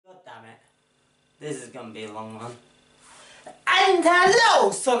This is gonna be a long one. And hello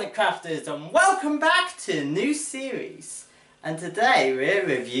Sonic Crafters and welcome back to a new series. And today we're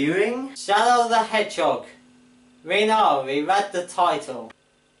reviewing Shadow the Hedgehog. We know, we read the title.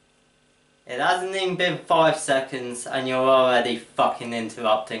 It hasn't even been 5 seconds and you're already fucking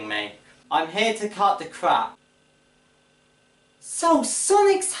interrupting me. I'm here to cut the crap. So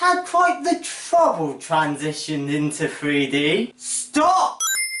Sonic's had quite the trouble transitioned into 3D. Stop!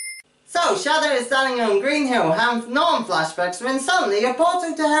 So Shadow is standing on Green Hill, having non-flashbacks when suddenly a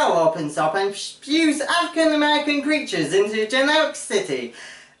portal to hell opens up and spews African American creatures into a generic city.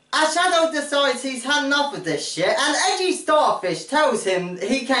 As Shadow decides he's had enough of this shit, an edgy starfish tells him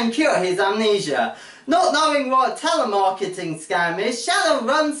he can cure his amnesia. Not knowing what a telemarketing scam is, Shadow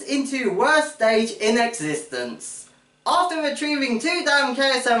runs into the worst stage in existence. After retrieving 2 damn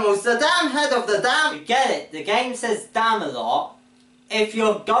chaos emeralds, the damn head of the damn... You get it, the game says damn a lot. If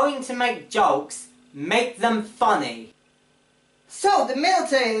you're going to make jokes, make them funny. So the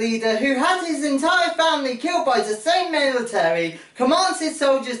military leader, who had his entire family killed by the same military, commands his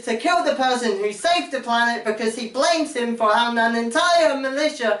soldiers to kill the person who saved the planet because he blames him for having an entire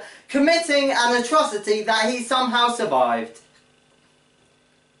militia committing an atrocity that he somehow survived.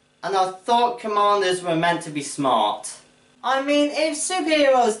 And I thought commanders were meant to be smart. I mean, if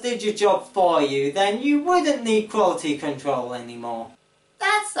superheroes did your job for you, then you wouldn't need quality control anymore.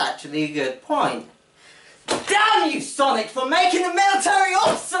 That's actually a good point. Damn you, Sonic, for making the military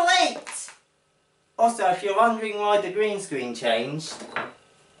obsolete! Also, if you're wondering why the green screen changed,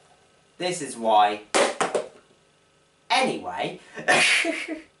 this is why. Anyway,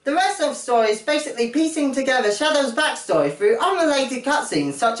 the rest of the story is basically piecing together Shadow's backstory through unrelated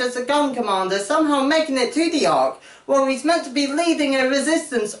cutscenes, such as the gun commander somehow making it to the Ark, while he's meant to be leading a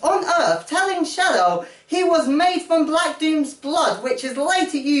resistance on Earth, telling Shadow he was made from Black Doom's blood, which is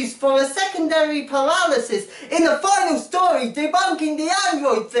later used for a secondary paralysis in the final story, debunking the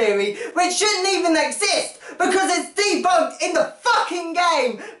android theory, which shouldn't even exist, because it's debunked in the fucking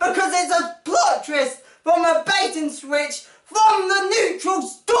game, because it's a plot twist from a bait and switch from the neutral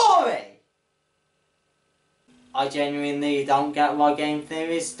story! I genuinely don't get why game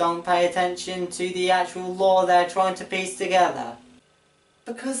theorists don't pay attention to the actual lore they're trying to piece together.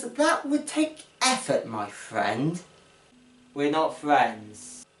 Because that would take effort, my friend. We're not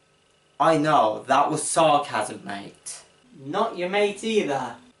friends. I know, that was sarcasm, mate. Not your mate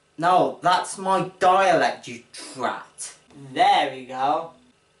either. No, that's my dialect, you twat. There we go.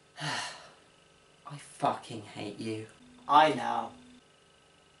 I fucking hate you. I know.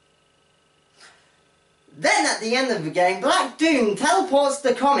 Then at the end of the game, Black Doom teleports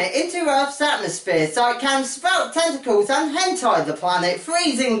the comet into Earth's atmosphere so it can sprout tentacles and hentai the planet,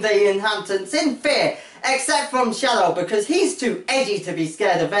 freezing the inhabitants in fear, except from Shadow because he's too edgy to be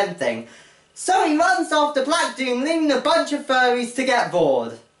scared of anything. So he runs after Black Doom, leaving a bunch of furries to get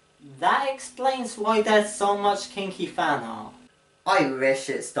bored. That explains why there's so much kinky fan art. I wish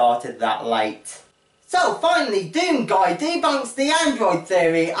it started that late. So finally, Doom Guy debunks the android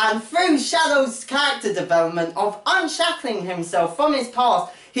theory, and through Shadow's character development of unshackling himself from his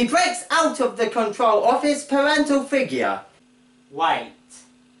past, he breaks out of the control of his parental figure. Wait,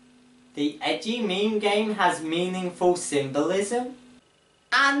 the edgy meme game has meaningful symbolism?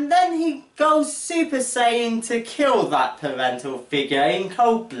 And then he goes Super Saiyan to kill that parental figure in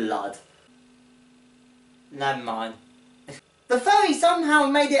cold blood. Never mind. The furry somehow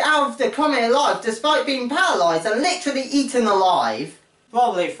made it out of the comet alive despite being paralysed and literally eaten alive.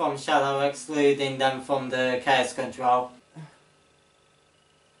 Probably from Shadow excluding them from the chaos control.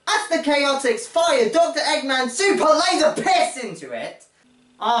 As the Chaotix fire Dr. Eggman's super laser piss into it.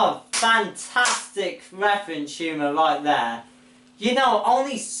 Oh, fantastic reference humour right there. You know,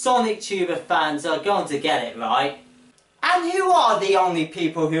 only Sonic Tuber fans are going to get it, right? And who are the only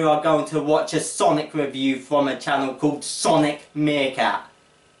people who are going to watch a Sonic review from a channel called Sonic Meerkat?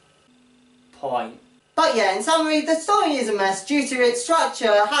 Point. But yeah, in summary, the story is a mess due to its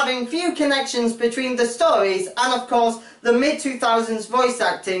structure having few connections between the stories and of course the mid-2000s voice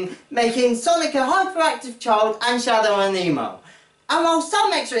acting, making Sonic a hyperactive child and Shadow an emo. And while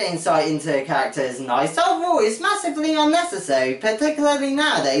some extra insight into the character is nice, overall it's massively unnecessary, particularly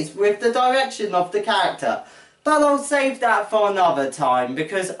nowadays with the direction of the character. But I'll save that for another time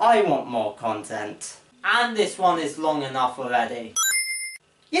because I want more content. And this one is long enough already.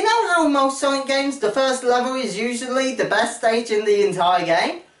 You know how in most Sonic games the first level is usually the best stage in the entire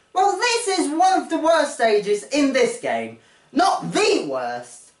game? Well, this is one of the worst stages in this game. Not the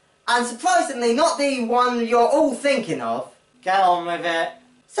worst. And surprisingly not the one you're all thinking of. Get on with it.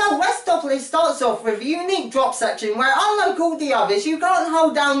 So Westopolis starts off with a unique drop section where, unlike all the others, you can't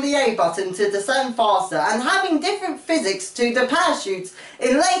hold down the A button to descend faster, and having different physics to the parachutes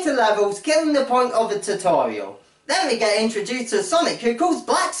in later levels, killing the point of the tutorial. Then we get introduced to Sonic, who calls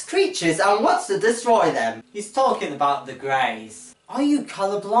blacks creatures and wants to destroy them. He's talking about the greys. Are you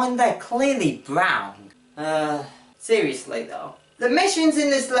colourblind? They're clearly brown. Seriously though. The missions in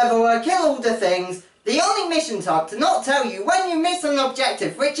this level are kill all the things. The only mission type to not tell you when you miss an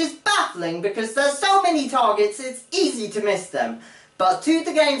objective, which is baffling because there's so many targets it's easy to miss them. But to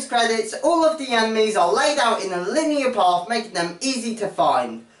the game's credits, all of the enemies are laid out in a linear path, making them easy to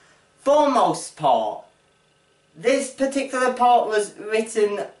find. For most part. This particular part was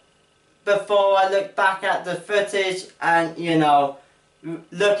written before I looked back at the footage, and you know,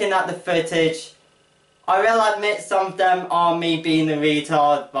 looking at the footage, I will admit some of them are me being a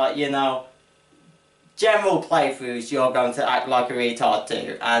retard, but you know, general playthroughs you're going to act like a retard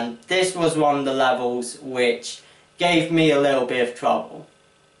too, and this was one of the levels which gave me a little bit of trouble.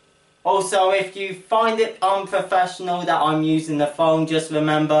 Also, if you find it unprofessional that I'm using the phone, just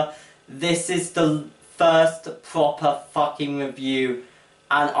remember this is the first proper fucking review,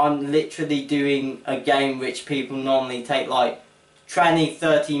 and I'm literally doing a game which people normally take like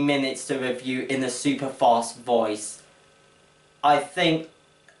 20-30 minutes to review in a super fast voice. I think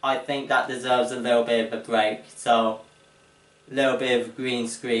that deserves a little bit of a break, so a little bit of green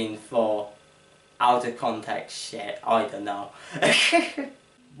screen for out of context shit, I don't know.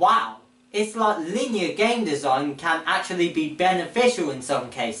 Wow, it's like linear game design can actually be beneficial in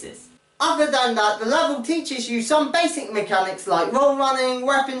some cases. Other than that, the level teaches you some basic mechanics like roll running,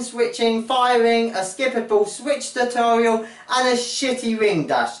 weapon switching, firing, a skippable switch tutorial, and a shitty ring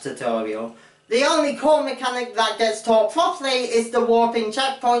dash tutorial. The only core mechanic that gets taught properly is the warping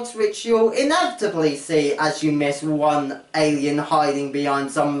checkpoints, which you'll inevitably see as you miss one alien hiding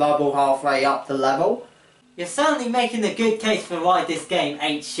behind some rubble halfway up the level. You're certainly making a good case for why this game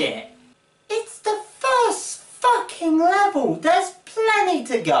ain't shit. It's the first fucking level, there's plenty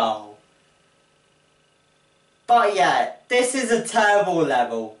to go. But yeah, this is a terrible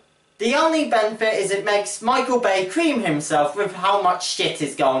level. The only benefit is it makes Michael Bay cream himself with how much shit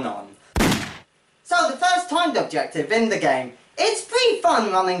is going on. So the first timed objective in the game, it's pretty fun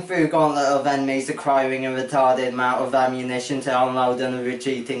running through a gauntlet of enemies acquiring a retarded amount of ammunition to unload on a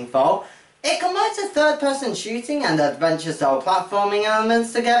retreating foe. It combines a third-person shooting and adventure-style platforming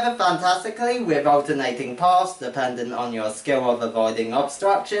elements together fantastically, with alternating paths dependent on your skill of avoiding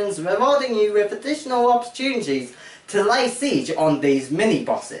obstructions, rewarding you with additional opportunities to lay siege on these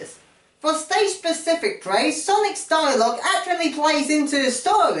mini-bosses. For stage-specific praise, Sonic's dialogue actually plays into the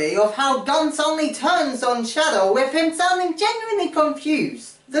story of how Gun suddenly turns on Shadow with him sounding genuinely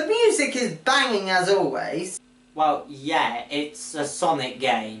confused. The music is banging as always. Well, yeah, it's a Sonic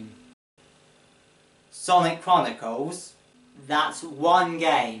game. Sonic Chronicles. That's one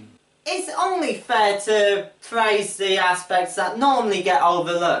game. It's only fair to praise the aspects that normally get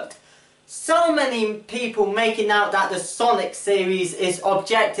overlooked. So many people making out that the Sonic series is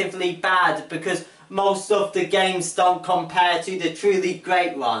objectively bad because most of the games don't compare to the truly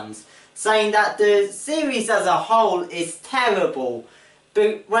great ones, saying that the series as a whole is terrible,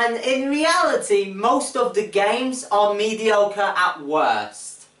 but when in reality most of the games are mediocre at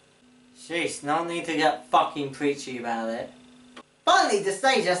worst. Jeez, no need to get fucking preachy about it. Finally, the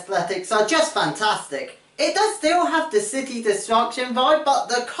stage aesthetics are just fantastic. It does still have the city destruction vibe, but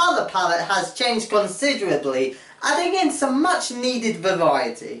the colour palette has changed considerably, adding in some much needed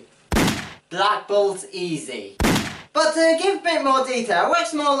variety. Black Bull's easy. But to give a bit more detail, it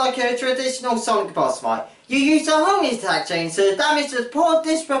works more like a traditional Sonic boss fight. You use a homing attack chain to damage the poor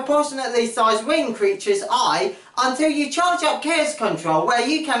disproportionately sized winged creature's eye until you charge up Chaos Control, where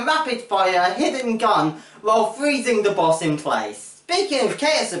you can rapid fire a hidden gun while freezing the boss in place. Speaking of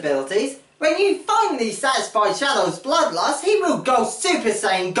Chaos abilities, when you finally satisfy Shadow's bloodlust, he will go Super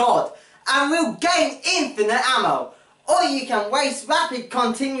Saiyan God and will gain infinite ammo. Or you can waste rapid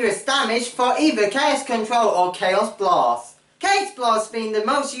continuous damage for either Chaos Control or Chaos Blast. Chaos Blast being the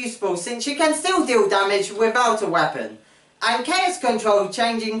most useful since you can still deal damage without a weapon. And Chaos Control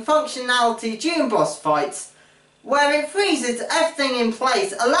changing functionality during boss fights, where it freezes everything in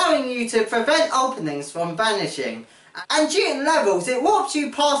place, allowing you to prevent openings from vanishing. And during levels, it warps you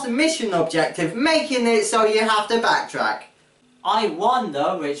past a mission objective, making it so you have to backtrack. I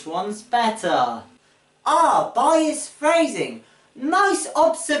wonder which one's better. Ah, biased phrasing. Nice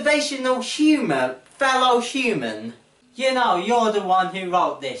observational humour, fellow human. You know, you're the one who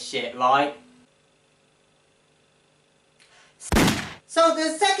wrote this shit, right? So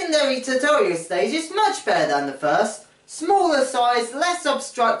the secondary tutorial stage is much better than the first. Smaller size, less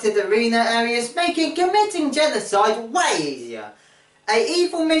obstructed arena areas, making committing genocide way easier. A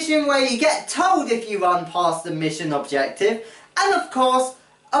evil mission where you get told if you run past the mission objective, and of course,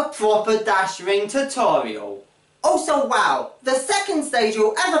 a proper dash ring tutorial. Also wow, the second stage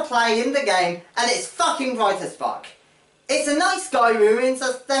you'll ever play in the game, and it's fucking bright as fuck. It's a nice Sky Ruins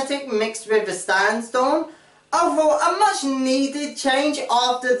aesthetic mixed with a sandstorm. Overall, a much needed change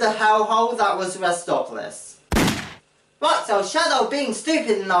after the hellhole that was Restopolis. Right, so Shadow being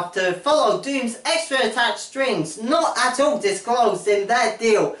stupid enough to follow Doom's extra attached strings, not at all disclosed in their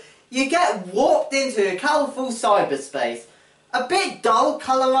deal, you get warped into a colourful cyberspace. A bit dull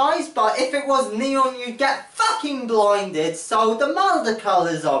colorised, but if it was neon you'd get fucking blinded, so the milder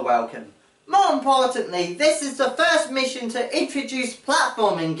colours are welcome. More importantly, this is the first mission to introduce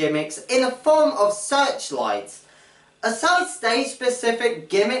platforming gimmicks in the form of searchlights. Aside stage-specific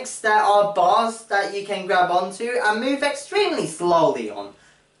gimmicks, there are bars that you can grab onto and move extremely slowly on.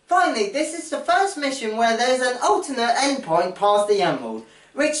 Finally, this is the first mission where there is an alternate endpoint past the Emerald,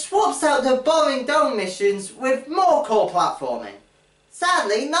 which swaps out the boring dome missions with more core platforming.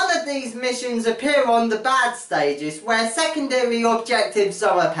 Sadly, none of these missions appear on the bad stages, where secondary objectives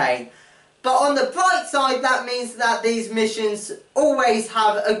are a pain. But on the bright side, that means that these missions always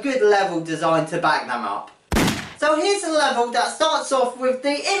have a good level design to back them up. So here's a level that starts off with the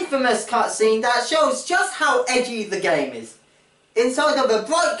infamous cutscene that shows just how edgy the game is, inside of a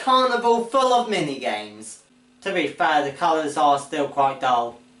bright carnival full of minigames. To be fair, the colours are still quite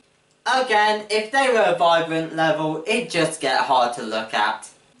dull. Again, if they were a vibrant level, it'd just get hard to look at.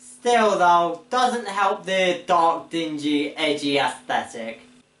 Still though, doesn't help the dark, dingy, edgy aesthetic.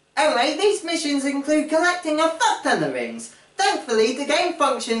 Anyway, these missions include collecting a fuck ton of rings. Thankfully, the game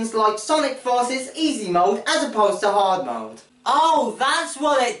functions like Sonic Forces Easy Mode as opposed to Hard Mode. Oh, that's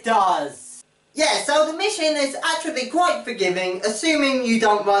what it does! Yeah, so the mission is actually quite forgiving, assuming you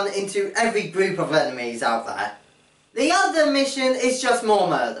don't run into every group of enemies out there. The other mission is just more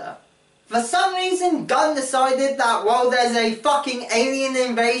murder. For some reason, Gunn decided that while there's a fucking alien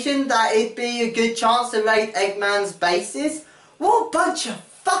invasion that it'd be a good chance to raid Eggman's bases. What a bunch of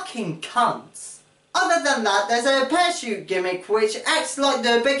fucking cunts. Other than that, there's a parachute gimmick which acts like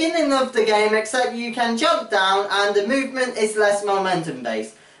the beginning of the game, except you can jump down and the movement is less momentum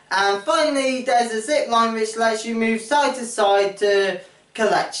based. And finally, there's a zip line which lets you move side to side to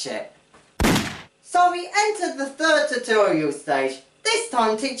collect shit. So we enter the third tutorial stage, this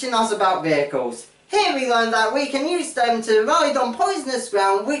time teaching us about vehicles. Here we learn that we can use them to ride on poisonous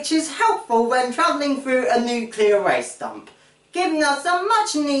ground, which is helpful when travelling through a nuclear waste dump, giving us some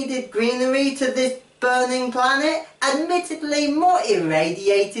much needed greenery to this burning planet, admittedly more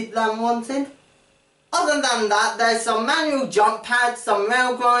irradiated than wanted. Other than that, there's some manual jump pads, some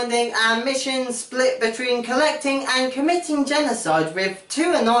rail grinding, and missions split between collecting and committing genocide with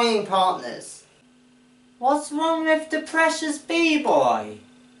two annoying partners. What's wrong with the precious B-boy?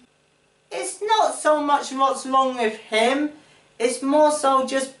 It's not so much what's wrong with him, it's more so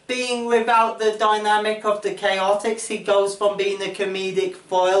just being without the dynamic of the chaotix. He goes from being a comedic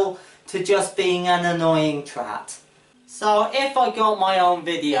foil to just being an annoying twat. So if I got my own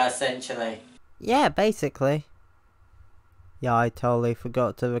video essentially. Yeah, basically. Yeah, I totally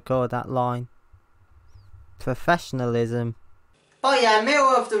forgot to record that line. Professionalism. But yeah, middle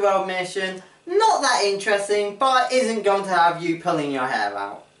of the road mission, not that interesting, but isn't going to have you pulling your hair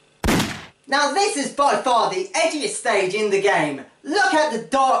out. Now this is by far the edgiest stage in the game. Look at the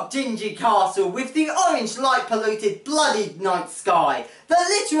dark dingy castle with the orange light polluted bloodied night sky, the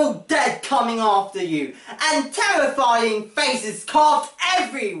literal dead coming after you, and terrifying faces carved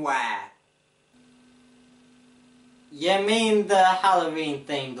everywhere. You mean the Halloween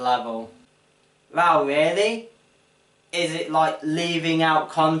themed level? Wow, really? Is it like leaving out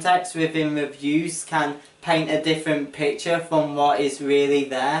context within reviews can paint a different picture from what is really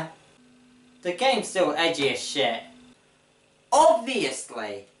there? The game's still edgy as shit.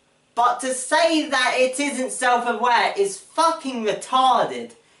 Obviously. But to say that it isn't self-aware is fucking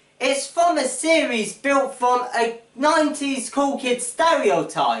retarded. It's from a series built from a 90s cool kid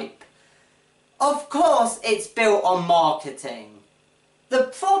stereotype. Of course it's built on marketing.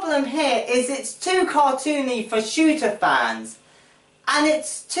 The problem here is it's too cartoony for shooter fans. And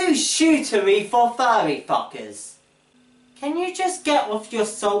it's too shootery for furry fuckers. Can you just get off your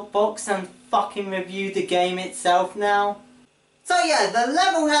soapbox and fucking review the game itself now? So yeah, the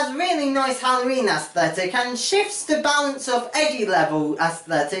level has really nice Halloween aesthetic and shifts the balance of edgy level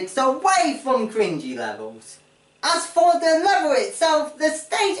aesthetics away from cringy levels. As for the level itself, the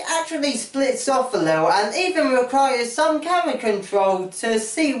stage actually splits off a little and even requires some camera control to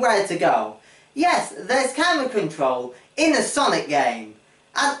see where to go. Yes, there's camera control, in a Sonic game.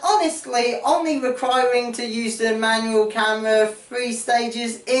 And honestly, only requiring to use the manual camera 3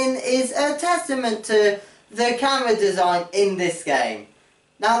 stages in is a testament to the camera design in this game.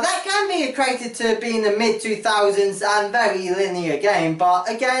 Now that can be equated to being a mid-2000s and very linear game, but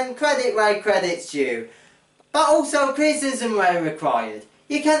again, credit where credit's due. But also criticism where required.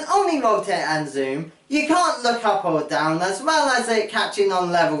 You can only rotate and zoom, you can't look up or down, as well as it catching on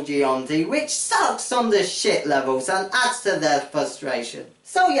level geometry, which sucks on the shit levels and adds to their frustration.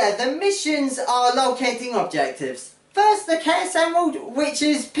 So yeah, the missions are locating objectives. First, the Chaos Emerald, which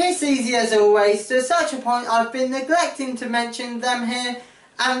is piss easy as always, to such a point I've been neglecting to mention them here,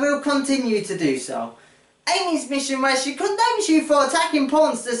 and will continue to do so. Amy's mission, where she condemns you for attacking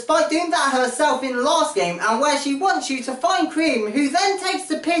pawns despite doing that herself in the last game, and where she wants you to find Cream, who then takes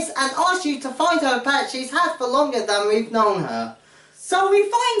the piss and asks you to find her pet she's had for longer than we've known her. So we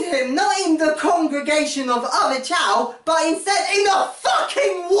find him not in the congregation of other chow, but instead in a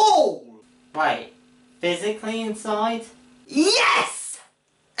fucking wall! Wait, physically inside? Yes!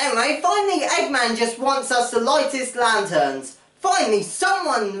 Anyway, finally Eggman just wants us to light his lanterns. Finally,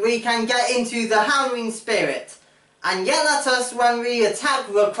 someone we can get into the Halloween spirit and yell at us when we attack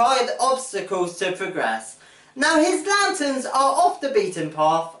required obstacles to progress. Now his lanterns are off the beaten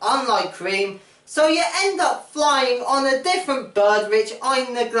path, unlike Cream, so you end up flying on a different bird which I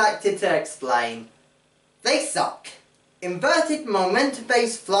neglected to explain. They suck. Inverted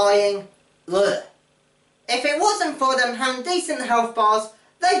moment-based flying, ugh. If it wasn't for them having decent health bars,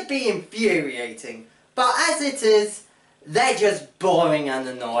 they'd be infuriating. But as it is, they're just boring and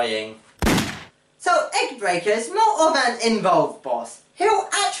annoying. So Eggbreaker is more of an involved boss. He'll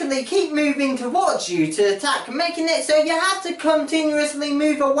actually keep moving towards you to attack, making it so you have to continuously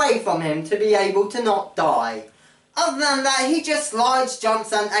move away from him to be able to not die. Other than that, he just slides,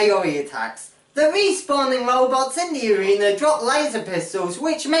 jumps and AoE attacks. The respawning robots in the arena drop laser pistols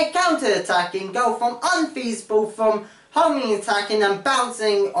which make counter-attacking go from unfeasible from homing attacking and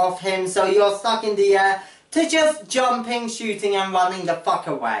bouncing off him so you're stuck in the air, to just jumping, shooting and running the fuck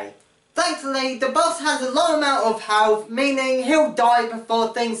away. Thankfully, the boss has a low amount of health, meaning he'll die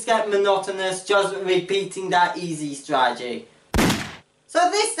before things get monotonous, just repeating that easy strategy. So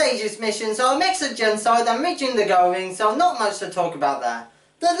this stage's missions are a mix of genocide and reaching the goal ring, so not much to talk about there.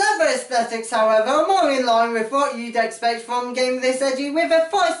 The level aesthetics, however, are more in line with what you'd expect from a game this edgy, with a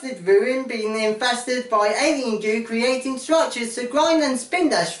forested ruin being infested by alien goo creating structures to grind and spin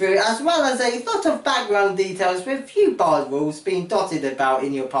dash through, as well as a lot of background details with few barred rules being dotted about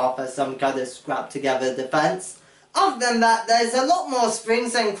in your path as some kind of scrapped together defence. Other than that, there's a lot more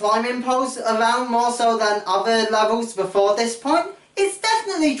springs and climbing poles around, more so than other levels before this point. It's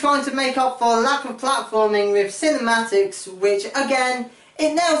definitely trying to make up for a lack of platforming with cinematics, which again,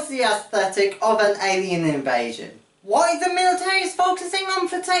 it nails the aesthetic of an alien invasion. Why the military is focusing on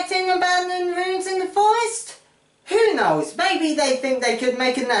protecting abandoned ruins in the forest? Who knows, maybe they think they could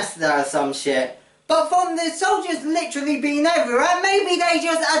make a nest there or some shit. But from the soldiers literally being everywhere, maybe they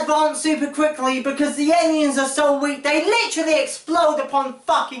just advance super quickly because the aliens are so weak they literally explode upon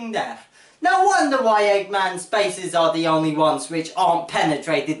fucking death. No wonder why Eggman's bases are the only ones which aren't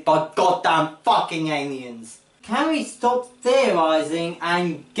penetrated by goddamn fucking aliens. Can we stop theorising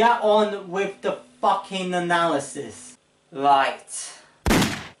and get on with the fucking analysis? Right.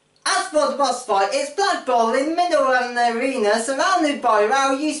 As for the boss fight, it's Black Ball in the middle of an arena surrounded by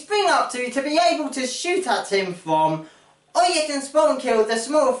rail you spring up to be able to shoot at him from, or you can spawn kill the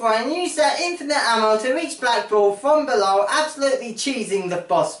small fry and use their infinite ammo to reach Black Ball from below, absolutely cheesing the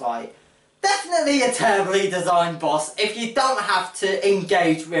boss fight. Definitely a terribly designed boss if you don't have to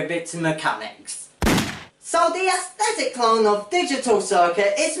engage with its mechanics. So the aesthetic clone of Digital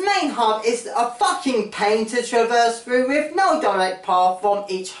Circuit, its main hub is a fucking pain to traverse through with no direct path from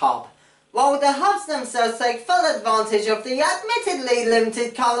each hub. While the hubs themselves take full advantage of the admittedly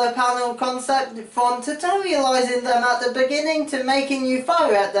limited colour panel concept, from tutorialising them at the beginning to making you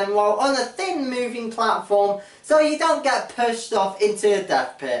fire at them while on a thin moving platform so you don't get pushed off into a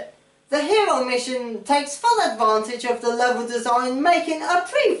death pit. The hero mission takes full advantage of the level design, making a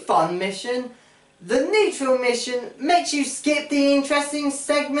pretty fun mission. The neutral mission makes you skip the interesting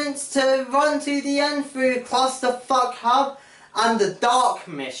segments to run to the end through Clusterfuck Hub, and the dark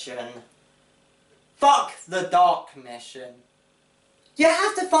mission. Fuck the dark mission. You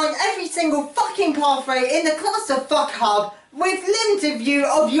have to find every single fucking pathway in the Clusterfuck Hub with limited view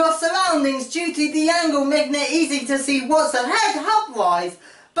of your surroundings due to the angle making it easy to see what's ahead hub-wise,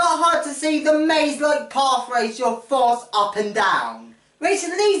 but hard to see the maze-like pathways you're forced up and down. Which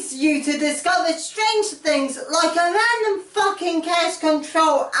leads you to discover strange things like a random fucking chaos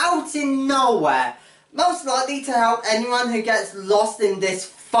control out in nowhere, most likely to help anyone who gets lost in this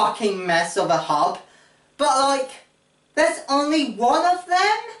fucking mess of a hub. But like, there's only one of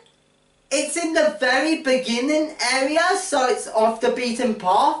them? It's in the very beginning area, so it's off the beaten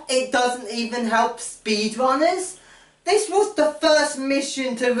path. It doesn't even help speedrunners. This was the first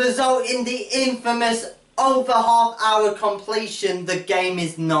mission to result in the infamous over half-hour completion the game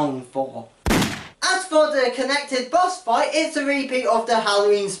is known for. As for the connected boss fight, it's a repeat of the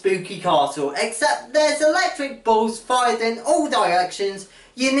Halloween Spooky Castle, except there's electric balls fired in all directions,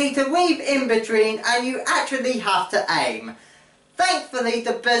 you need to weave in between, and you actually have to aim. Thankfully,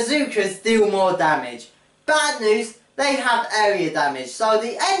 the bazookas deal more damage. Bad news, they have area damage, so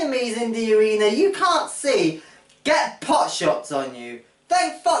the enemies in the arena you can't see get pot shots on you.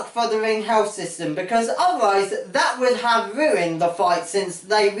 Thank fuck for the ring health system, because otherwise that would have ruined the fight since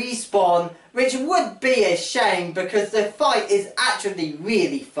they respawn, which would be a shame because the fight is actually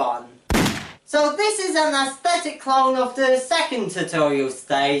really fun. So this is an aesthetic clone of the second tutorial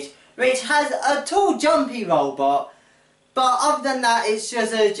stage, which has a tall jumpy robot, but other than that it's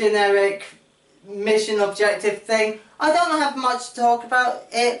just a generic mission objective thing. I don't have much to talk about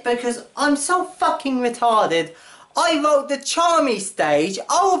it because I'm so fucking retarded. I wrote the Charmy stage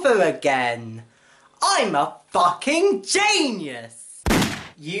over again. I'm a fucking genius!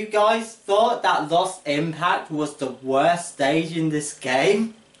 You guys thought that Lost Impact was the worst stage in this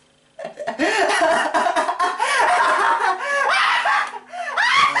game? Are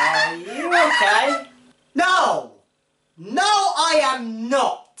you okay? No! No, I am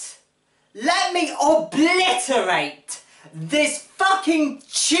not! Let me obliterate this fucking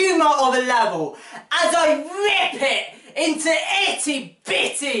tumour of a level as I rip it into itty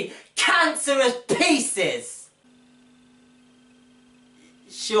bitty cancerous pieces!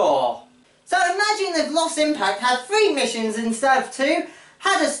 Sure. So imagine if Lost Impact had 3 missions instead of 2,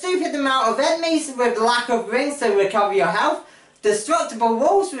 had a stupid amount of enemies with lack of rings to recover your health, destructible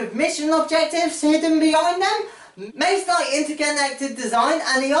walls with mission objectives hidden behind them, maze-like interconnected design,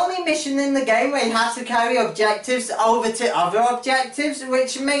 and the only mission in the game where you have to carry objectives over to other objectives,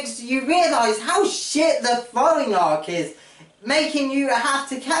 which makes you realise how shit the throwing arc is, making you have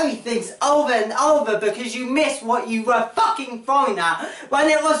to carry things over and over because you missed what you were fucking throwing at when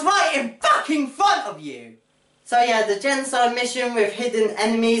it was right in fucking front of you. So yeah, the genocide mission with hidden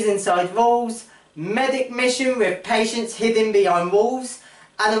enemies inside walls, medic mission with patients hidden behind walls,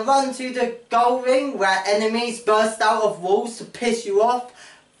 and a run to the goal ring where enemies burst out of walls to piss you off.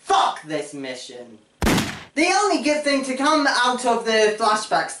 Fuck this mission. The only good thing to come out of the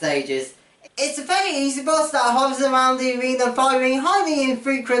flashback stages, it's a very easy boss that hovers around the arena firing highly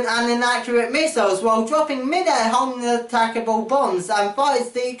infrequent and inaccurate missiles while dropping mid-air home-attackable bombs and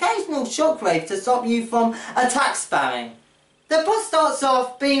fires the occasional shockwave to stop you from attack spamming. The boss starts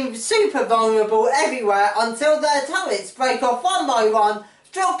off being super vulnerable everywhere until their turrets break off one by one,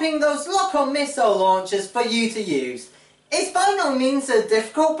 dropping those lock-on missile launchers for you to use. It's by no means a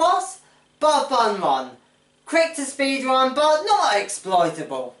difficult boss, but a fun one. Quick to speedrun, but not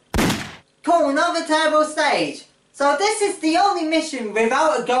exploitable. Cool, another terrible stage. So this is the only mission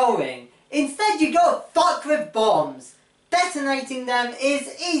without a goal ring. Instead you gotta fuck with bombs. Detonating them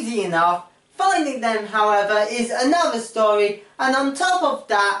is easy enough. Finding them, however, is another story, and on top of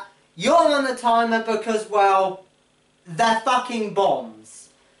that, you're on a timer because, well, they're fucking bombs.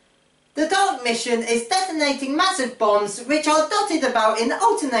 The dark mission is detonating massive bombs which are dotted about in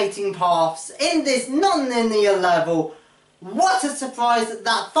alternating paths in this non-linear level. What a surprise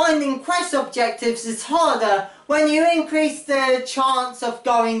that finding quest objectives is harder when you increase the chance of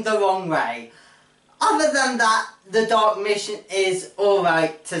going the wrong way. Other than that, the dark mission is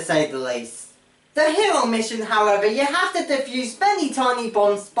alright to say the least. The hero mission, however, you have to defuse many tiny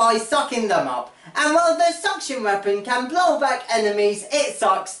bombs by sucking them up. And while the suction weapon can blow back enemies, it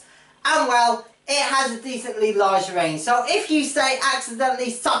sucks. And well, it has a decently large range. So if you say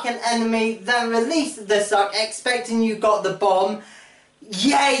accidentally suck an enemy, then release the suck expecting you got the bomb,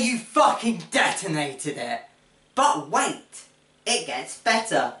 yeah, you fucking detonated it. But wait, it gets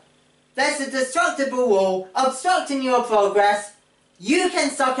better. There's a destructible wall obstructing your progress. You can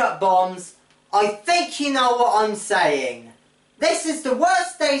suck up bombs. I think you know what I'm saying. This is the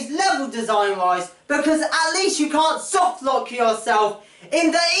worst stage level design wise because at least you can't soft lock yourself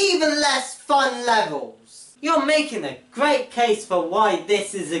in the even less fun levels. You're making a great case for why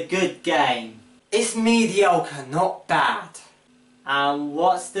this is a good game. It's mediocre, not bad. And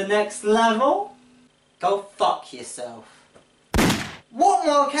what's the next level? Go fuck yourself. What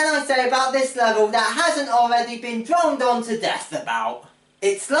more can I say about this level that hasn't already been droned on to death about?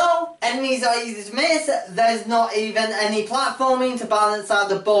 It's slow, enemies are easy to miss, there's not even any platforming to balance out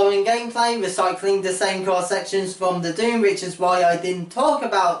the boring gameplay, recycling the same core sections from the Doom, which is why I didn't talk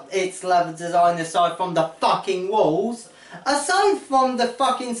about its level design aside from the fucking walls. Aside from the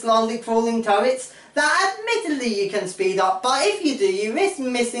fucking slowly crawling turrets, that admittedly you can speed up, but if you do, you risk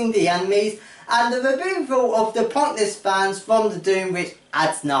missing the enemies and the removal of the pointless fans from the Doom, which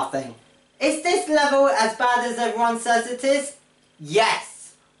adds nothing. Is this level as bad as everyone says it is? Yes.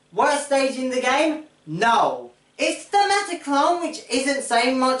 Worst stage in the game? No. It's thematic clone, which isn't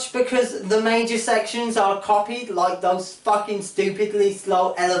saying much because the major sections are copied like those fucking stupidly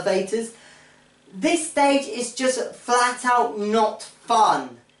slow elevators. This stage is just flat out not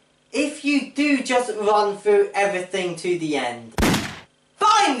fun. If you do just run through everything to the end.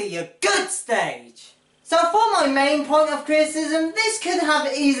 Finally, a good stage! So for my main point of criticism, this could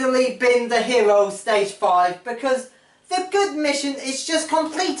have easily been the hero stage 5 because the good mission is just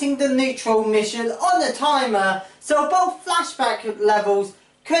completing the neutral mission on a timer, so both flashback levels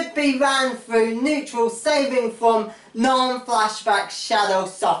could be ran through neutral, saving from non-flashback Shadow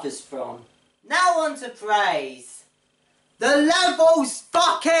suffers from. Now on to praise. The level's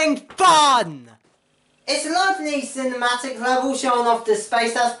fucking fun! It's a lovely cinematic level showing off the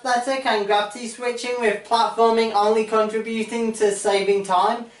space aesthetic and gravity switching with platforming only contributing to saving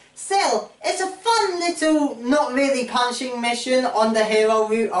time. Still, it's a fun little, not really punching mission on the hero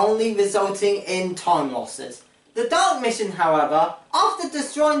route only resulting in time losses. The dark mission, however, after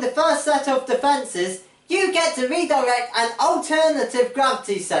destroying the first set of defences, you get to redirect an alternative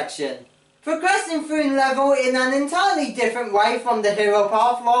gravity section. Progressing through a level in an entirely different way from the hero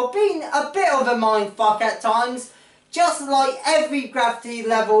path while being a bit of a mindfuck at times, just like every gravity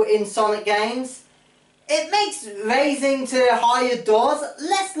level in Sonic games. It makes raising to higher doors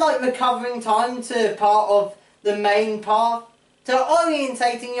less like recovering time to part of the main path, to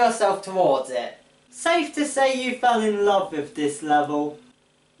orientating yourself towards it. Safe to say you fell in love with this level.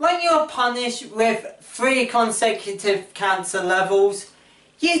 When you're punished with 3 consecutive cancer levels,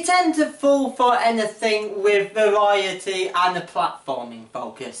 you tend to fall for anything with variety and a platforming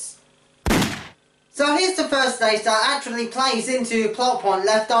focus. So here's the first stage that actually plays into a plot point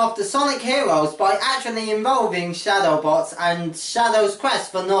left after Sonic Heroes by actually involving Shadowbots and Shadow's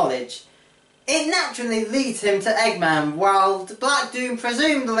quest for knowledge. It naturally leads him to Eggman, while Black Doom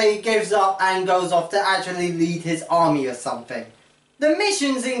presumably gives up and goes off to actually lead his army or something. The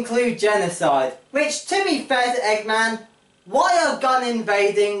missions include genocide, which to be fair to Eggman, why are gun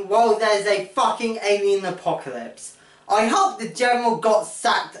invading while there's a fucking alien apocalypse? I hope the general got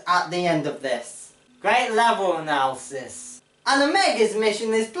sacked at the end of this. Great level analysis. And Omega's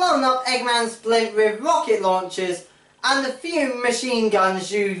mission is blowing up Eggman's blimp with rocket launchers and the few machine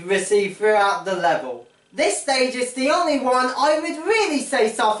guns you receive throughout the level. This stage is the only one I would really say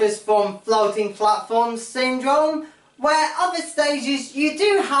suffers from floating platform syndrome, where other stages you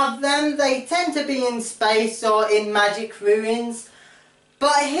do have them, they tend to be in space or in magic ruins,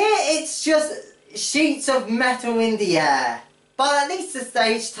 but here it's just sheets of metal in the air. But at least the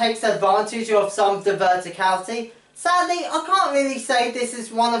stage takes advantage of some of the verticality. Sadly, I can't really say this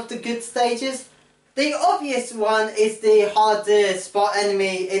is one of the good stages. The obvious one is the hard to spot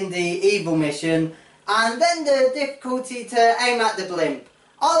enemy in the evil mission, and then the difficulty to aim at the blimp.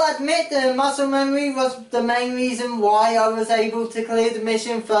 I'll admit the muscle memory was the main reason why I was able to clear the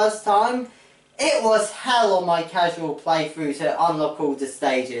mission first time. It was hell on my casual playthrough to unlock all the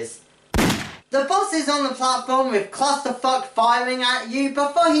stages. The boss is on the platform with clusterfuck firing at you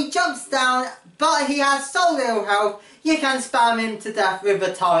before he jumps down, but he has so little health you can spam him to death with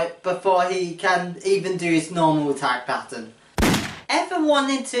a turret before he can even do his normal attack pattern. Ever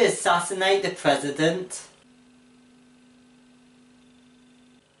wanted to assassinate the president?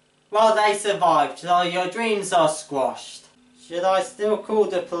 Well, they survived, so your dreams are squashed. Should I still call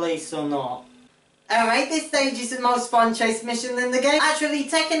the police or not? Anyway, this stage is the most fun chase mission in the game, actually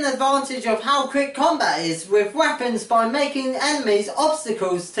taking advantage of how quick combat is with weapons by making enemies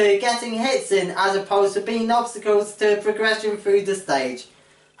obstacles to getting hits in as opposed to being obstacles to progression through the stage.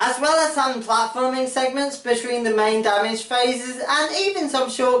 As well as some platforming segments between the main damage phases and even some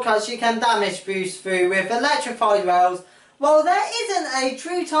shortcuts you can damage boost through with electrified rails. While there isn't a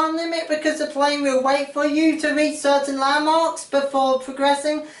true time limit because the plane will wait for you to reach certain landmarks before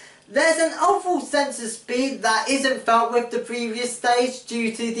progressing, there's an awful sense of speed that isn't felt with the previous stage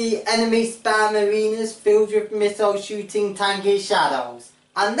due to the enemy spam arenas filled with missile shooting tanky shadows.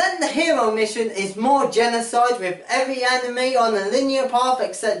 And then the hero mission is more genocide with every enemy on a linear path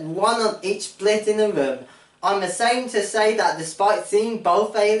except one on each split in a room. I'm ashamed to say that despite seeing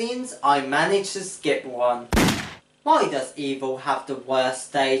both aliens, I managed to skip one. Why does evil have the worst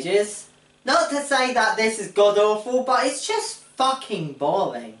stages? Not to say that this is god awful, but it's just fucking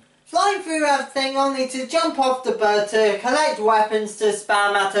boring. Flying through everything only to jump off the bird to collect weapons to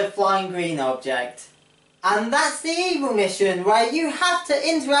spam at a flying green object. And that's the evil mission, where you have to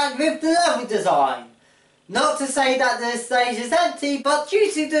interact with the level design. Not to say that the stage is empty, but due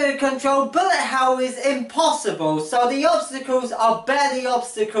to the control, bullet hell is impossible, so the obstacles are barely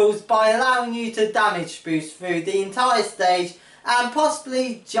obstacles by allowing you to damage boost through the entire stage and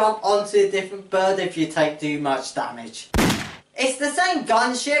possibly jump onto a different bird if you take too much damage. It's the same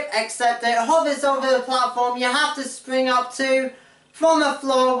gunship, except it hovers over the platform you have to spring up to from a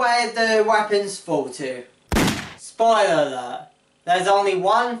floor where the weapons fall to. Spoiler alert, there's only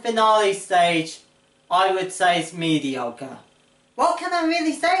one finale stage. I would say it's mediocre. What can I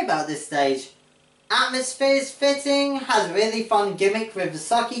really say about this stage? Atmosphere is fitting, has a really fun gimmick with the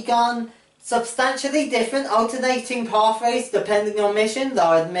sucky gun, substantially different alternating pathways depending on mission,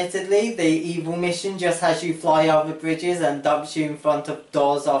 though admittedly the evil mission just has you fly over bridges and dumps you in front of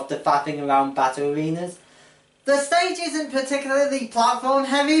doors after faffing around battle arenas. The stage isn't particularly platform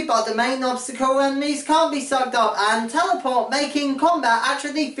heavy, but the main obstacle enemies can't be sucked up and teleport, making combat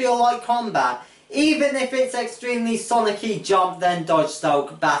actually feel like combat, even if it's extremely Sonic-y jump then dodge style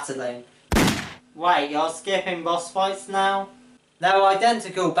battling. Wait, you're skipping boss fights now? They're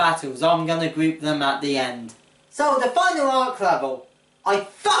identical battles, I'm gonna group them at the end. So the final arc level. I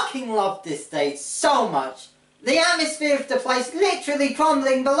fucking love this stage so much. The atmosphere of the place literally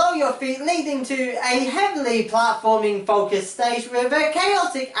crumbling below your feet, leading to a heavily platforming focused stage with a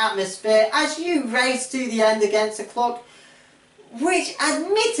chaotic atmosphere as you race to the end against a clock, which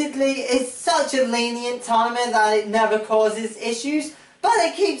admittedly is such a lenient timer that it never causes issues, but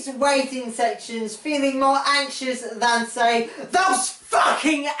it keeps waiting sections feeling more anxious than, say, those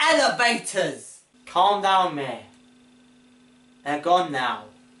fucking elevators! Calm down, May. They're gone now.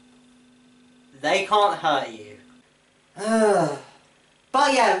 They can't hurt you.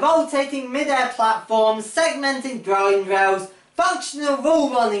 But yeah, rotating mid-air platforms, segmented grind rails, functional wall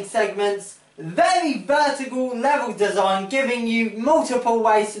running segments, very vertical level design giving you multiple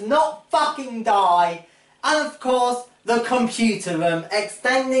ways to not fucking die, and of course the computer room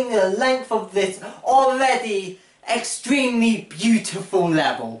extending the length of this already extremely beautiful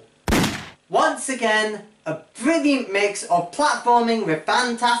level. Once again, a brilliant mix of platforming with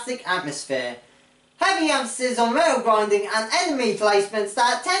fantastic atmosphere. Heavy emphasis on rail grinding and enemy placements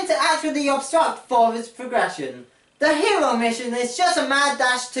that tend to actually obstruct forward's progression. The hero mission is just a mad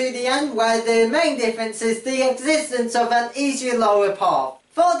dash to the end, where the main difference is the existence of an easier lower path.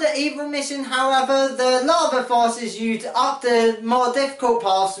 For the evil mission, however, the lava forces you to up the more difficult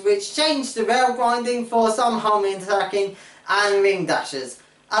paths, which change the rail grinding for some homing attacking and ring dashes,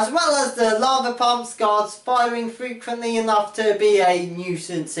 as well as the lava pumps guards firing frequently enough to be a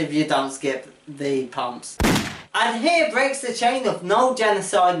nuisance if you don't skip the pumps. And here breaks the chain of no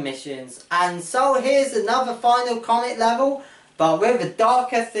genocide missions, and so here's another final comet level, but with a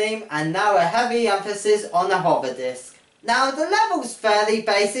darker theme and now a heavy emphasis on a hover disc. Now the level's fairly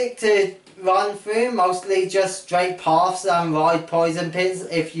basic to run through, mostly just straight paths and ride poison pits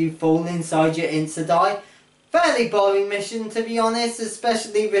if you fall inside your insta-die. Fairly boring mission to be honest,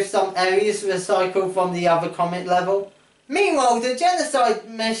 especially with some areas recycled from the other comet level. Meanwhile, the genocide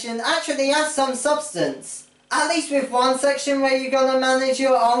mission actually has some substance. At least with one section where you're gonna manage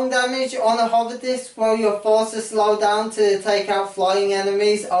your own damage on a hover disc while you're forced to slow down to take out flying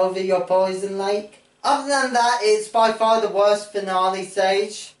enemies over your poison lake. Other than that, it's by far the worst finale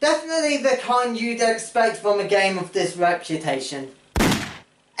stage. Definitely the kind you'd expect from a game of this reputation.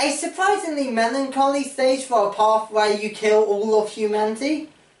 A surprisingly melancholy stage for a path where you kill all of humanity.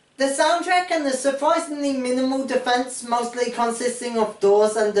 The soundtrack and the surprisingly minimal defense, mostly consisting of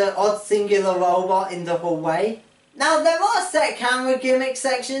doors and the odd singular robot in the hallway. Now there are set camera gimmick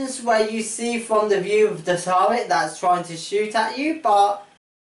sections where you see from the view of the turret that's trying to shoot at you, but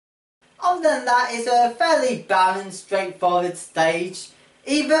other than that it's a fairly balanced, straightforward stage,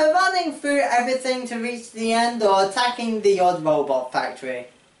 either running through everything to reach the end or attacking the odd robot factory.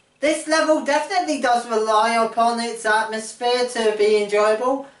 This level definitely does rely upon its atmosphere to be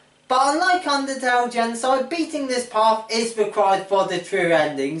enjoyable, but unlike Undertale Genocide, beating this path is required for the true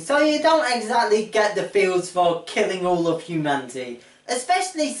ending, so you don't exactly get the feels for killing all of humanity.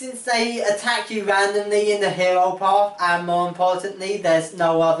 Especially since they attack you randomly in the hero path, and more importantly, there's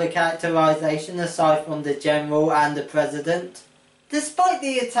no other characterization aside from the general and the president. Despite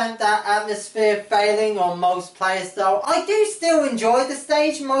the attempt at atmosphere failing on most players though, I do still enjoy the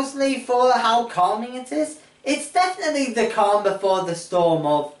stage, mostly for how calming it is. It's definitely the calm before the storm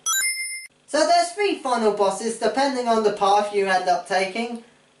of... So there's 3 final bosses depending on the path you end up taking.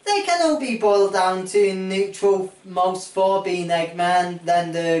 They can all be boiled down to neutral, most 4 being Eggman,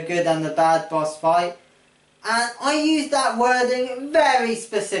 then the good and the bad boss fight. And I use that wording very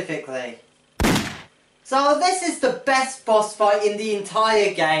specifically. So this is the best boss fight in the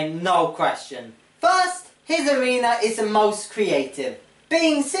entire game, no question. First, his arena is the most creative,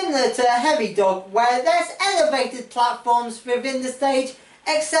 being similar to a hedgehog where there's elevated platforms within the stage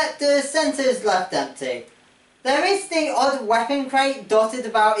except the centre is left empty. There is the odd weapon crate dotted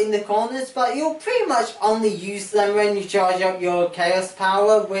about in the corners, but you'll pretty much only use them when you charge up your chaos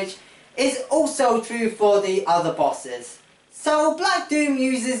power, which is also true for the other bosses. So Black Doom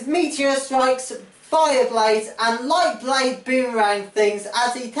uses meteor strikes, fire blades and light blade boomerang things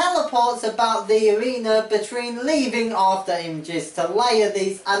as he teleports about the arena between leaving after images to layer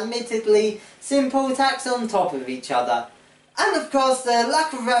these admittedly simple attacks on top of each other. And of course the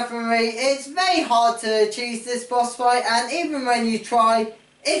lack of weaponry, it's very hard to choose this boss fight, and even when you try,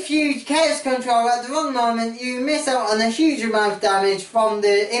 if you chaos control at the wrong moment you miss out on a huge amount of damage from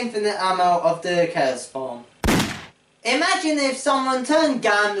the infinite ammo of the chaos form. Imagine if someone turned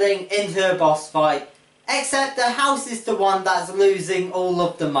gambling into a boss fight, except the house is the one that's losing all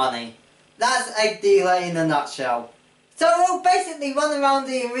of the money. That's Egg Dealer in a nutshell. So he'll basically run around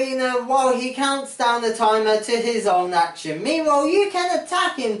the arena while he counts down the timer to his own action. Meanwhile, you can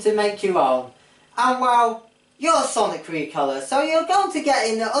attack him to make your own. And well, you're Sonic Recolor, so you're going to get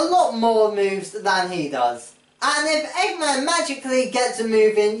in a lot more moves than he does. And if Eggman magically gets a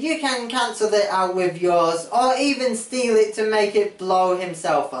move in, you can cancel it out with yours, or even steal it to make it blow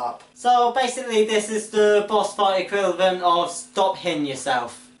himself up. So basically this is the boss fight equivalent of stop hitting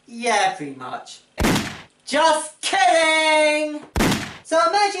yourself. Yeah, pretty much. Just kidding! So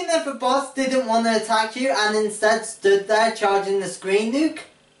imagine if a boss didn't want to attack you and instead stood there charging the screen nuke.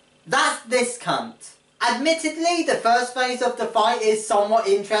 That's this cunt. Admittedly, the first phase of the fight is somewhat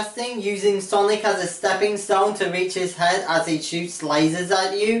interesting, using Sonic as a stepping stone to reach his head as he shoots lasers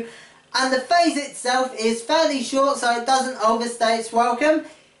at you. And the phase itself is fairly short, so it doesn't overstay its welcome.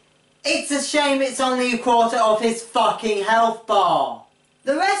 It's a shame it's only a quarter of his fucking health bar.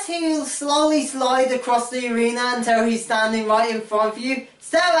 The rest, he'll slowly slide across the arena until he's standing right in front of you,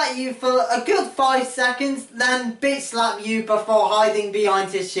 stare at you for a good 5 seconds, then bitch slap you before hiding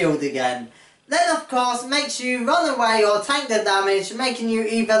behind his shield again. Then of course makes you run away or tank the damage, making you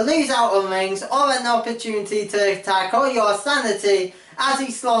either lose out on rings or an opportunity to attack or your sanity as he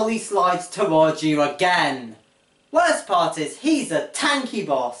slowly slides towards you again. Worst part is, he's a tanky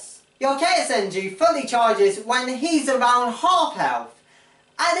boss. Your Chaos Energy fully charges when he's around half health,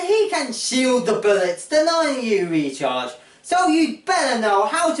 and he can shield the bullets, denying you recharge. So you'd better know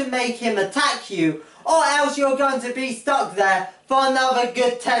how to make him attack you, or else you're going to be stuck there for another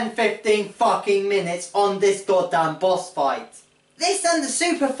good 10-15 fucking minutes on this goddamn boss fight. This and the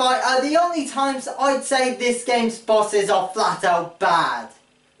super fight are the only times I'd say this game's bosses are flat out bad.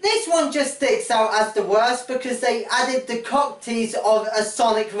 This one just sticks out as the worst because they added the cock tease of a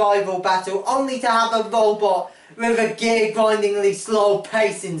Sonic rival battle only to have a robot with a gear-grindingly slow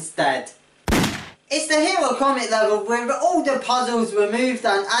pace instead. It's the Hero Comic level with all the puzzles removed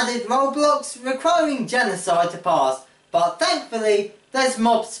and added roadblocks requiring genocide to pass, but thankfully there's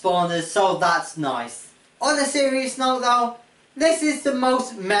mob spawners, so that's nice. On a serious note though, this is the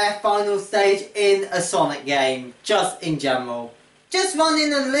most meh final stage in a Sonic game, just in general. Just run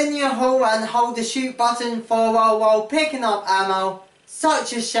in a linear hall and hold the shoot button for a while picking up ammo.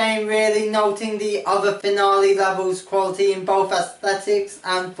 Such a shame really, noting the other finale levels quality in both aesthetics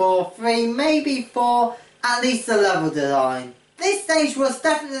and for 3, maybe 4, at least the level design. This stage was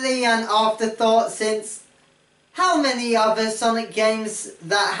definitely an afterthought since how many other Sonic games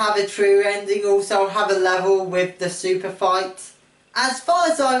that have a true ending also have a level with the super fight? As far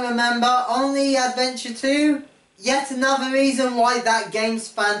as I remember, only Adventure 2. Yet another reason why that game's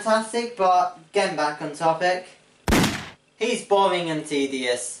fantastic, but getting back on topic. He's boring and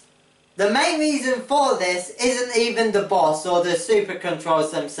tedious. The main reason for this isn't even the boss or the super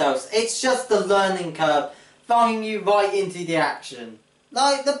controls themselves, it's just the learning curve throwing you right into the action.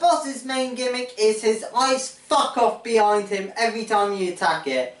 Like, the boss's main gimmick is his eyes fuck off behind him every time you attack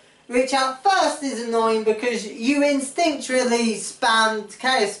it, which at first is annoying because you instinctually spam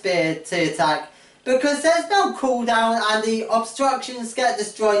Chaos Spear to attack because there's no cooldown and the obstructions get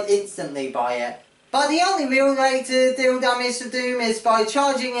destroyed instantly by it. But the only real way to deal damage to Doom is by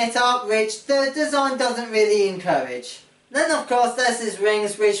charging it up, which the design doesn't really encourage. Then of course there's his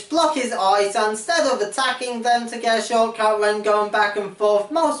rings which block his eyes, so instead of attacking them to get a shortcut when going back and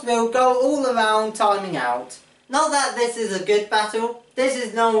forth, most will go all around timing out. Not that this is a good battle, this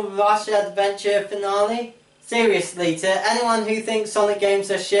is no Rush Adventure finale. Seriously, to anyone who thinks Sonic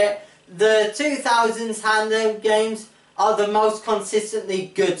games are shit, the 2000s handheld games are the most consistently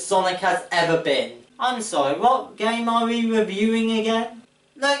good Sonic has ever been. I'm sorry, what game are we reviewing again?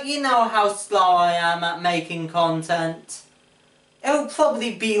 Look, you know how slow I am at making content. It'll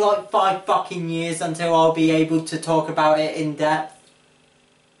probably be like 5 fucking years until I'll be able to talk about it in depth.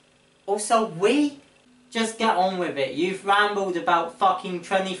 Also, Just get on with it. You've rambled about fucking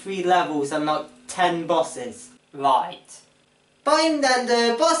 23 levels and like 10 bosses. Right. Fine then,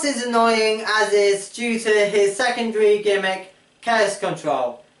 the boss is annoying as is due to his secondary gimmick, Chaos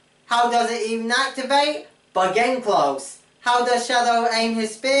Control. How does it even activate? By getting close. How does Shadow aim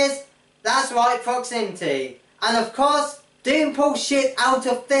his spears? That's right, proximity. And of course, Doom pulls shit out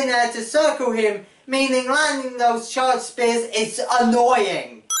of thin air to circle him, meaning landing those charged spears is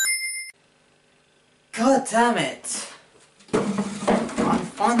annoying. God damn it. I'm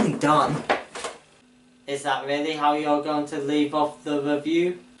finally done. Is that really how you're going to leave off the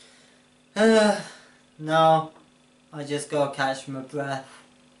review? No, I just gotta catch my breath.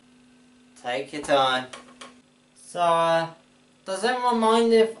 Take your time. So, does anyone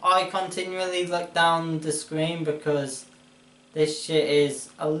mind if I continually look down the screen because this shit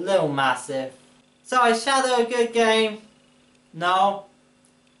is a little massive? So, is Shadow a good game? No.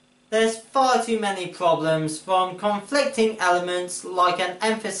 There's far too many problems, from conflicting elements like an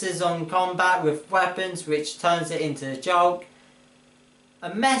emphasis on combat with weapons which turns it into a joke,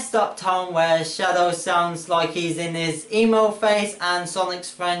 a messed up tone where Shadow sounds like he's in his emo phase and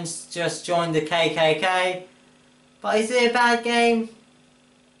Sonic's friends just joined the KKK. But is it a bad game?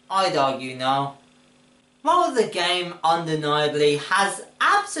 I'd argue no. While the game undeniably has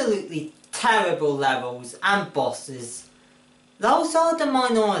absolutely terrible levels and bosses, those are the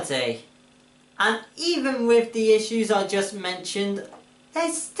minority. And even with the issues I just mentioned,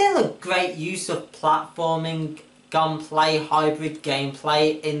 there's still a great use of platforming, gunplay, hybrid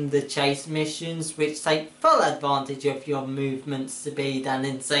gameplay in the chase missions which take full advantage of your movement speed and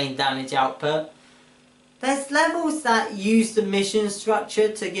insane damage output. There's levels that use the mission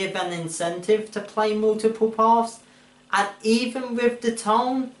structure to give an incentive to play multiple paths, and even with the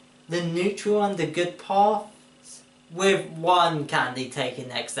tone, the neutral and the good path, with one candy taking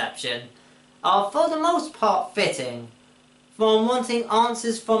exception, are for the most part fitting. From wanting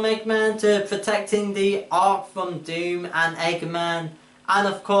answers from Eggman to protecting the Ark from Doom and Eggman, and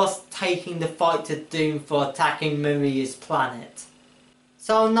of course taking the fight to Doom for attacking Maria's planet.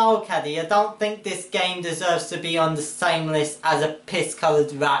 So no, Caddy, I don't think this game deserves to be on the same list as a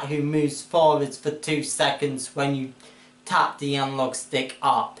piss-coloured rat who moves forwards for 2 seconds when you tap the analog stick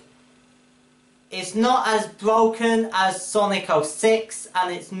up. It's not as broken as Sonic 06,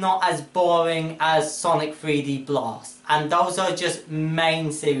 and it's not as boring as Sonic 3D Blast. And those are just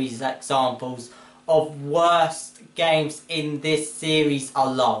main series examples of worst games in this series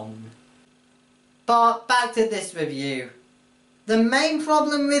alone. But back to this review. The main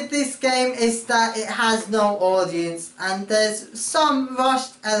problem with this game is that it has no audience, and there's some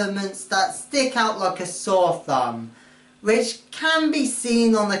rushed elements that stick out like a sore thumb, which can be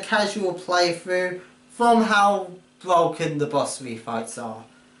seen on a casual playthrough from how broken the boss refights are.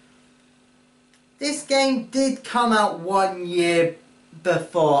 This game did come out 1 year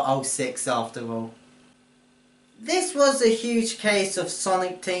before 06 after all. This was a huge case of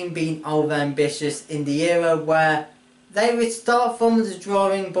Sonic Team being overambitious in the era where they would start from the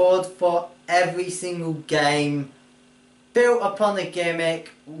drawing board for every single game, built upon a gimmick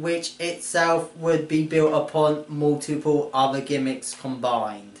which itself would be built upon multiple other gimmicks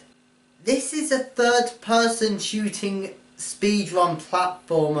combined. This is a third-person shooting speedrun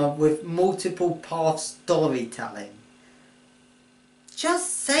platformer with multiple path storytelling.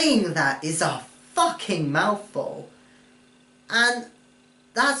 Just saying that is a fucking mouthful. And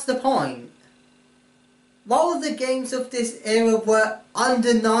that's the point. While the games of this era were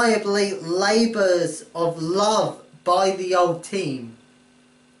undeniably labours of love by the old team,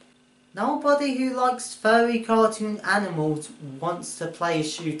 nobody who likes furry cartoon animals wants to play a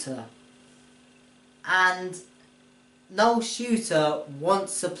shooter. And no shooter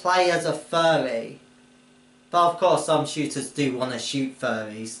wants to play as a furry. But of course some shooters do want to shoot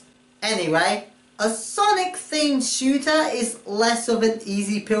furries. Anyway, a Sonic themed shooter is less of an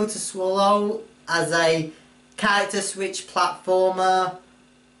easy pill to swallow as a character switch platformer,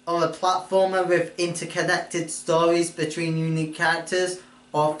 or a platformer with interconnected stories between unique characters,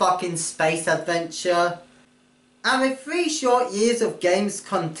 or a fucking space adventure. And with 3 short years of games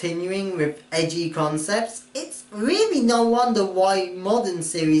continuing with edgy concepts, it's really no wonder why modern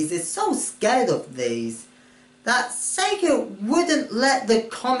series is so scared of these. that Sega wouldn't let the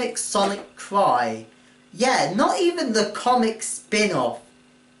comic Sonic cry. Yeah, not even the comic spin-off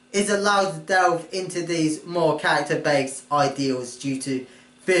is allowed to delve into these more character-based ideals due to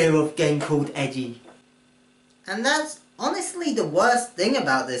fear of getting called edgy. And that's honestly the worst thing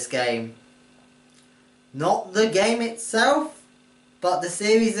about this game. Not the game itself, but the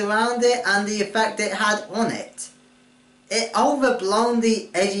series around it and the effect it had on it. It overblown the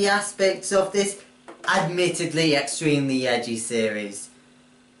edgy aspects of this admittedly extremely edgy series,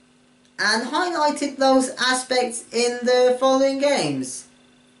 and highlighted those aspects in the following games.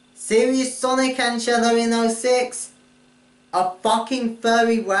 Serious Sonic and Shadow in 06, a fucking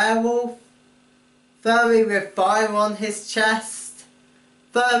furry werewolf, furry with fire on his chest,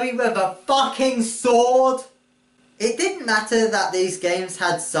 furry with a fucking sword. It didn't matter that these games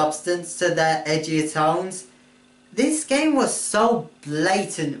had substance to their edgier tones. This game was so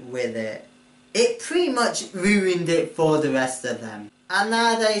blatant with it. It pretty much ruined it for the rest of them. And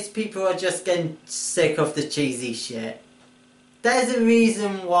nowadays people are just getting sick of the cheesy shit. There's a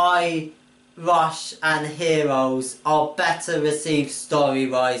reason why Rush and Heroes are better received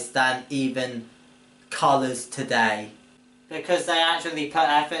story-wise than even Colours today. Because they actually put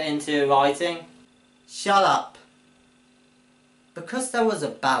effort into writing? Shut up. Because there was a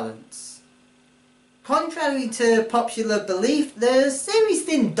balance. Contrary to popular belief, the series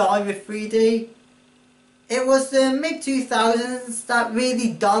didn't die with 3D. It was the mid-2000s that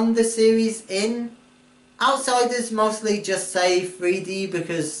really done the series in. Outsiders mostly just say 3D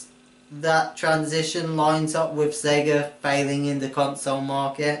because that transition lines up with Sega failing in the console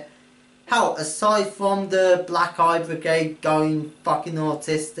market. Hell, aside from the Black Eye Brigade going fucking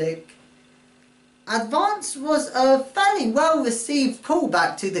autistic, Advance was a fairly well received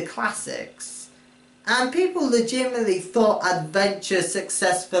callback to the classics. And people legitimately thought Adventure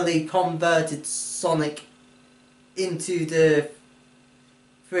successfully converted Sonic into the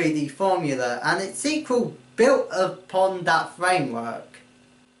 3D formula, and its sequel built upon that framework.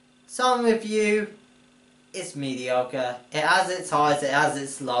 Some review, it's mediocre. It has its highs, it has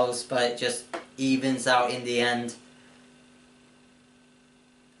its lows, but it just evens out in the end.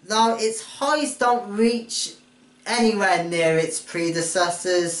 Though its highs don't reach anywhere near its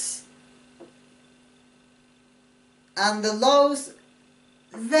predecessors. And the lows,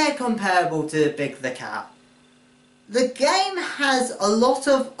 they're comparable to Big the Cat. The game has a lot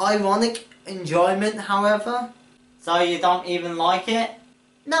of ironic enjoyment, however. So you don't even like it?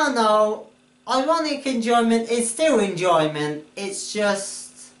 No. Ironic enjoyment is still enjoyment. It's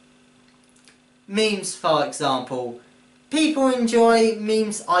just memes, for example. People enjoy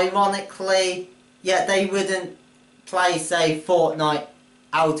memes ironically, yet they wouldn't play, say, Fortnite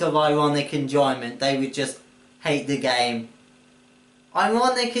out of ironic enjoyment. They would just hate the game.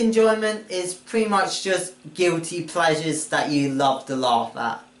 Ironic enjoyment is pretty much just guilty pleasures that you love to laugh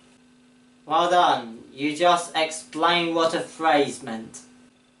at. Well done. You just explained what a phrase meant.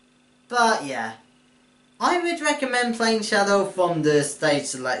 But yeah, I would recommend playing Shadow from the stage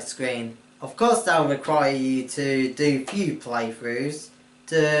select screen. Of course that will require you to do few playthroughs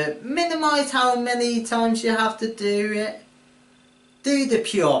to minimise how many times you have to do it. Do the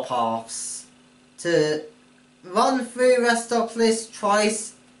pure paths. To run through rest stop list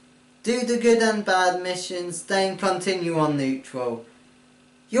twice, do the good and bad missions, then continue on neutral.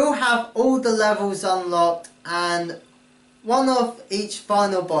 You'll have all the levels unlocked and one of each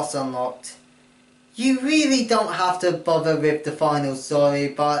final boss unlocked. You really don't have to bother with the final story,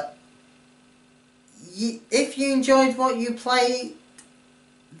 but if you enjoyed what you played,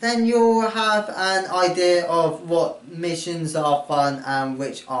 then you'll have an idea of what missions are fun and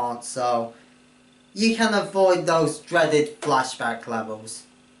which aren't, so you can avoid those dreaded flashback levels.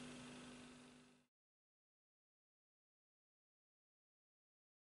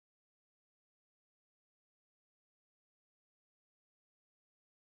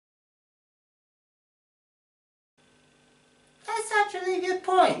 That's actually a good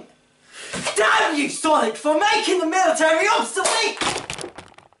point. Damn you, Sonic, for making the military obsolete!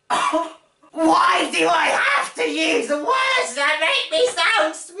 Why do I have to use words that make me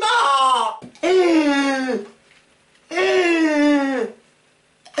sound smart?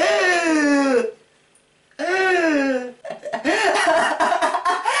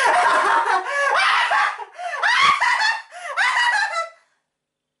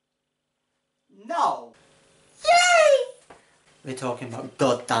 No. Yay! We're talking about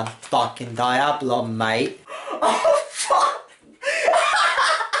goddamn fucking Diablo, mate. Oh, fuck!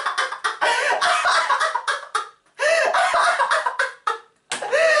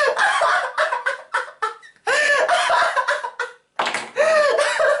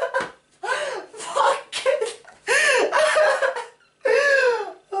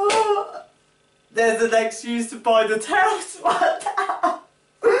 as an excuse to buy the tails. What the hell?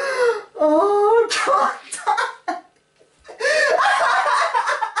 Oh god.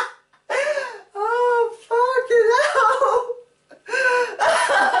 Oh fucking hell.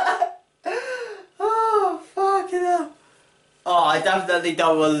 Oh fucking hell. Oh, I definitely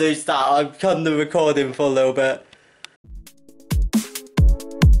don't want to lose that. I've cut the recording for a little bit.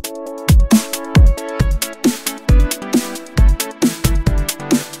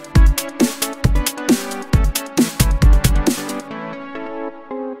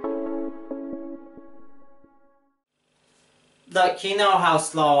 Look, you know how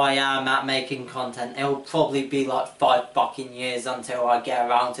slow I am at making content. It'll probably be like 5 fucking years until I get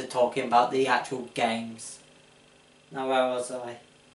around to talking about the actual games. Now where was I?